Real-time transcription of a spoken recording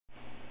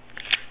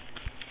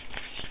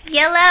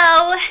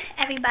Hello,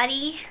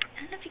 everybody. I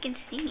don't know if you can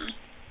see me,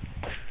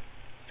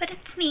 but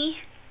it's me.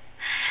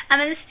 I'm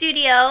in the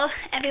studio.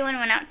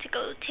 Everyone went out to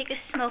go take a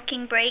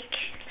smoking break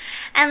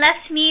and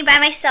left me by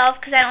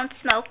myself because I don't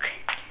smoke.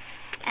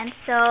 And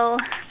so,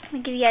 I'm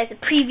going to give you guys a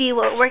preview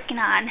of what we're working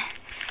on.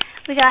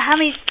 We got how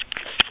many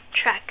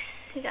tracks?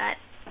 We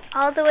got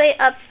all the way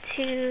up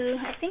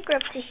to, I think we're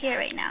up to here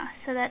right now.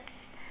 So that's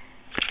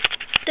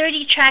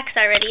 30 tracks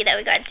already that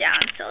we got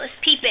down. So let's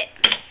peep it.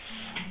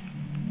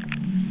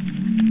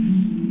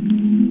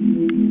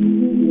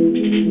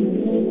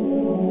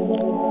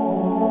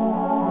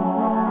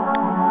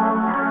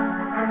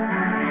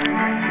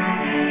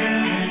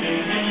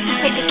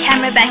 Take the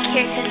camera back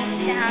here because the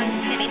sound's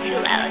going to be too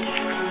loud.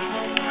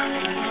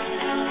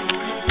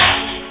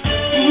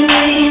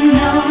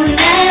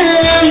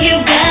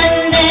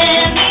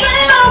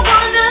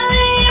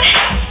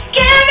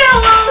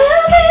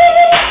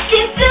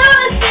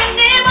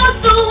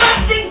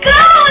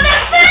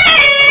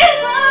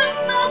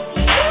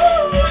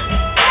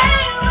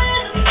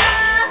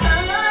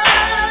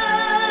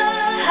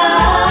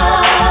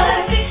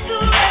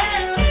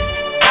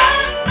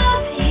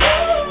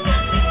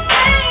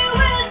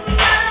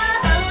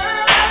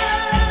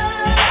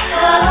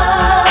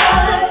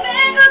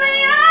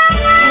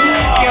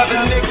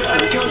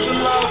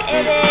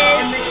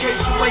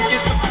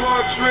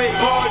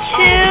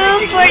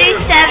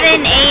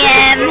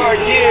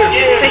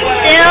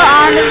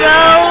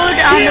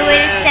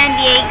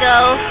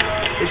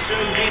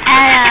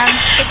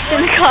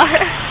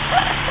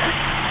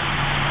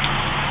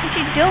 What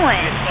you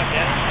doing?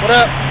 What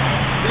up?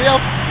 Video?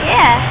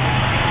 Yeah.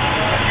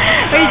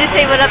 Or you just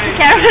say what up to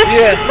camera?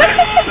 Yeah.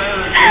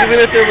 Even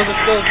if it was a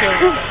still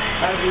camera.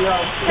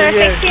 So we're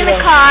fixing the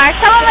car.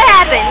 Tell them what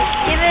happened.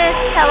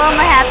 Tell them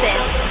what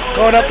happened.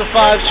 Going up to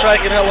 5,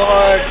 striking hella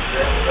hard.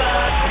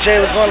 Jay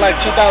was going like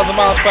 2,000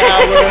 miles per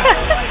hour.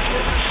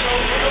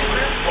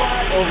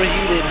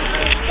 Overheated.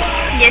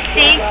 You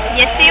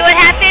see what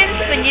happens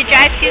when you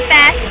drive too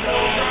fast?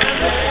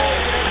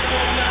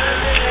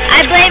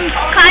 I blame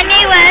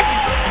Kanye West.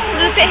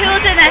 Lupe, who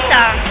was in that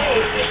song?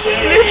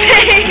 Lupe.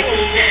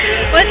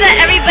 What's that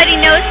Everybody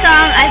Knows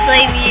song? I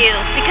blame you.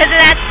 Because of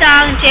that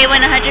song, Jay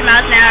went 100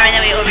 miles an hour and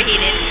then we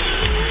overheated.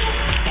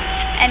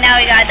 And now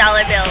we got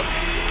dollar bills.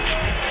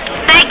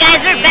 Alright guys,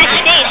 we're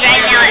backstage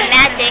right now at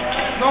MAGEC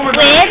with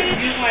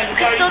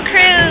Crystal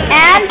Cruz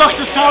and That's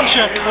the sound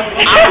check.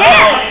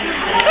 Yeah.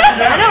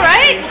 I know,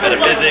 right?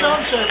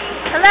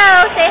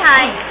 Hello, say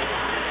hi.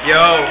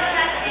 Yo.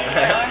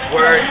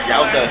 Word,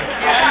 Yalda.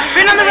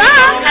 Been on the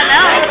road.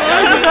 Hello.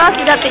 Who else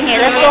is up in here?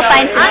 Let's go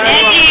find some.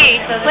 Angie.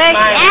 Where's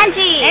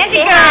Angie?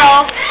 Angie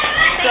girl.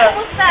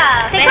 What's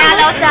up? Say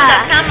hello to the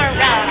camera.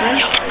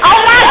 Oh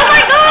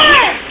my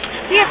god.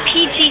 We're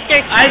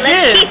PG-13. I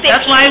did.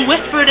 That's why I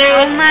whispered it.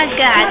 Oh my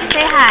god.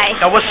 Say hi.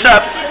 Yo, what's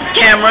up,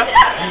 camera?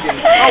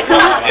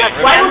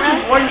 Why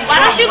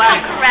don't you come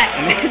correct?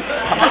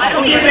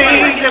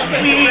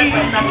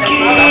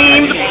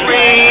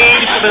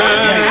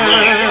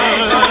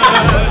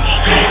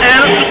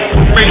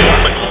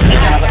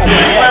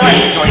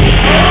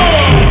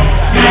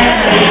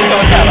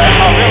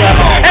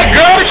 Hey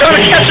girl, you trying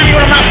to capture me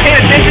when I'm not paying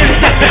attention?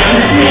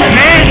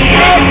 Man.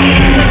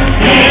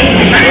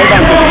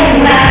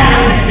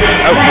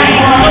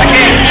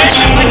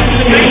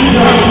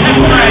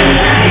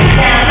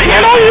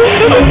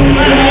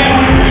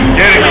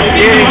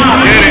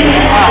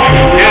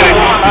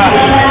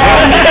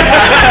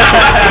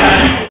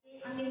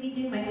 I'm going to be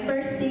doing my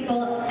first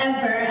single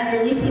ever. I'm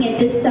releasing it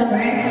this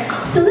summer.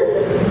 So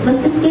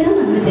let's just get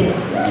on with it.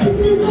 This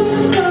is what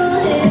I'm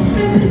calling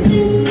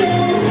representing.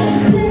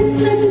 Text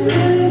message to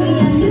me,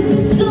 I miss you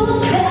so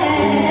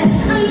bad.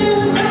 I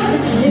never thought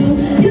that you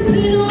could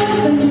be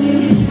over me.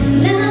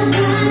 Now I'm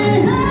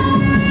finding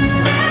hard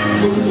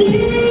to see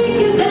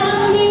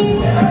about me.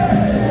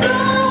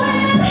 Going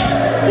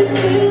with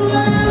you,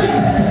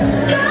 I'm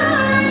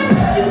sorry.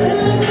 You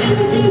couldn't be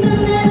the things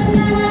I'll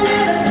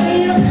never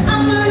feel.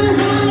 I'm on a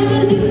high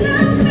 'cause you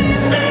got me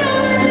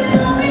feeling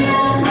euphoria,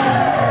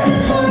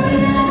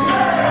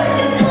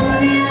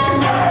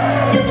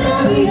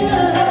 euphoria.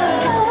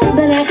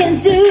 But I can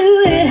do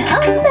it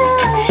all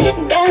night.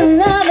 Got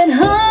love at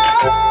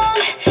home.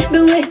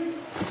 But with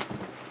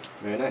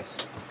Very nice.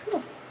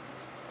 Cool.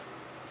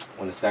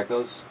 Want to stack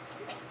those?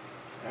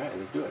 Alright,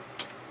 let's do it.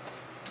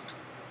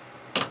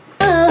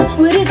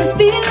 what is this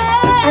feeling?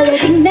 I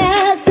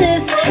recognize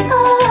this.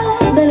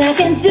 But I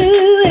can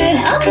do it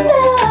all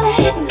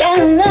night. Got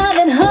love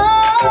at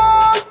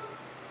home.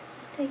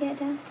 Take it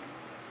down.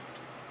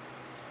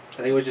 I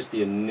think it was just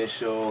the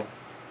initial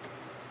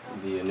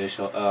and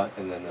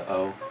then the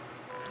O.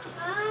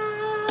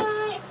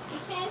 Hi. You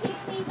can't hear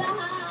me, but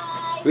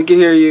hi. We can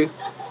hear you.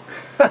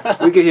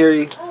 We can hear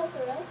you. Oh,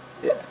 for real?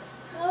 Yeah.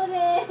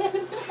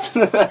 Noted.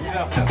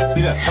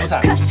 Speed up. Couple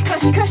times. Crush,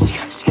 crush, crush,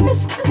 crush,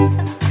 crush, crush.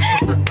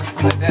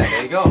 Like that.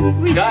 There you go.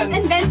 We Done.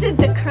 just invented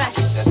the crush.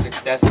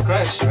 That's the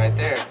crush right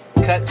there.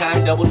 Cut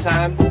time, double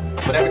time,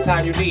 whatever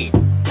time you need.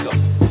 Go.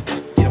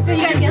 Get 'em, girl.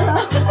 You gotta Get 'em, get girl.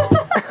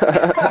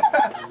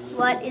 low.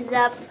 What is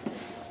up,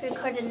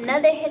 Recorded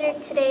another hitter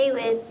today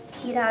with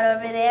Deedot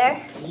over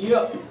there.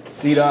 Yup.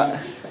 Deedot.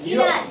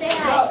 Deedot, say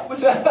hi.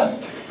 What's up?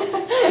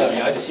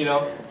 I just,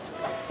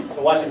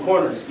 watching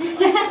corners.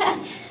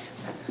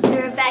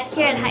 We're back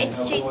here in Hyde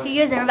Street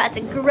Studios and we're about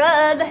to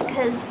grub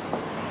because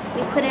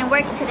we put in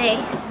work today.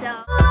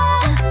 So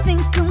I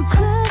think I'm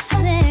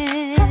cruising.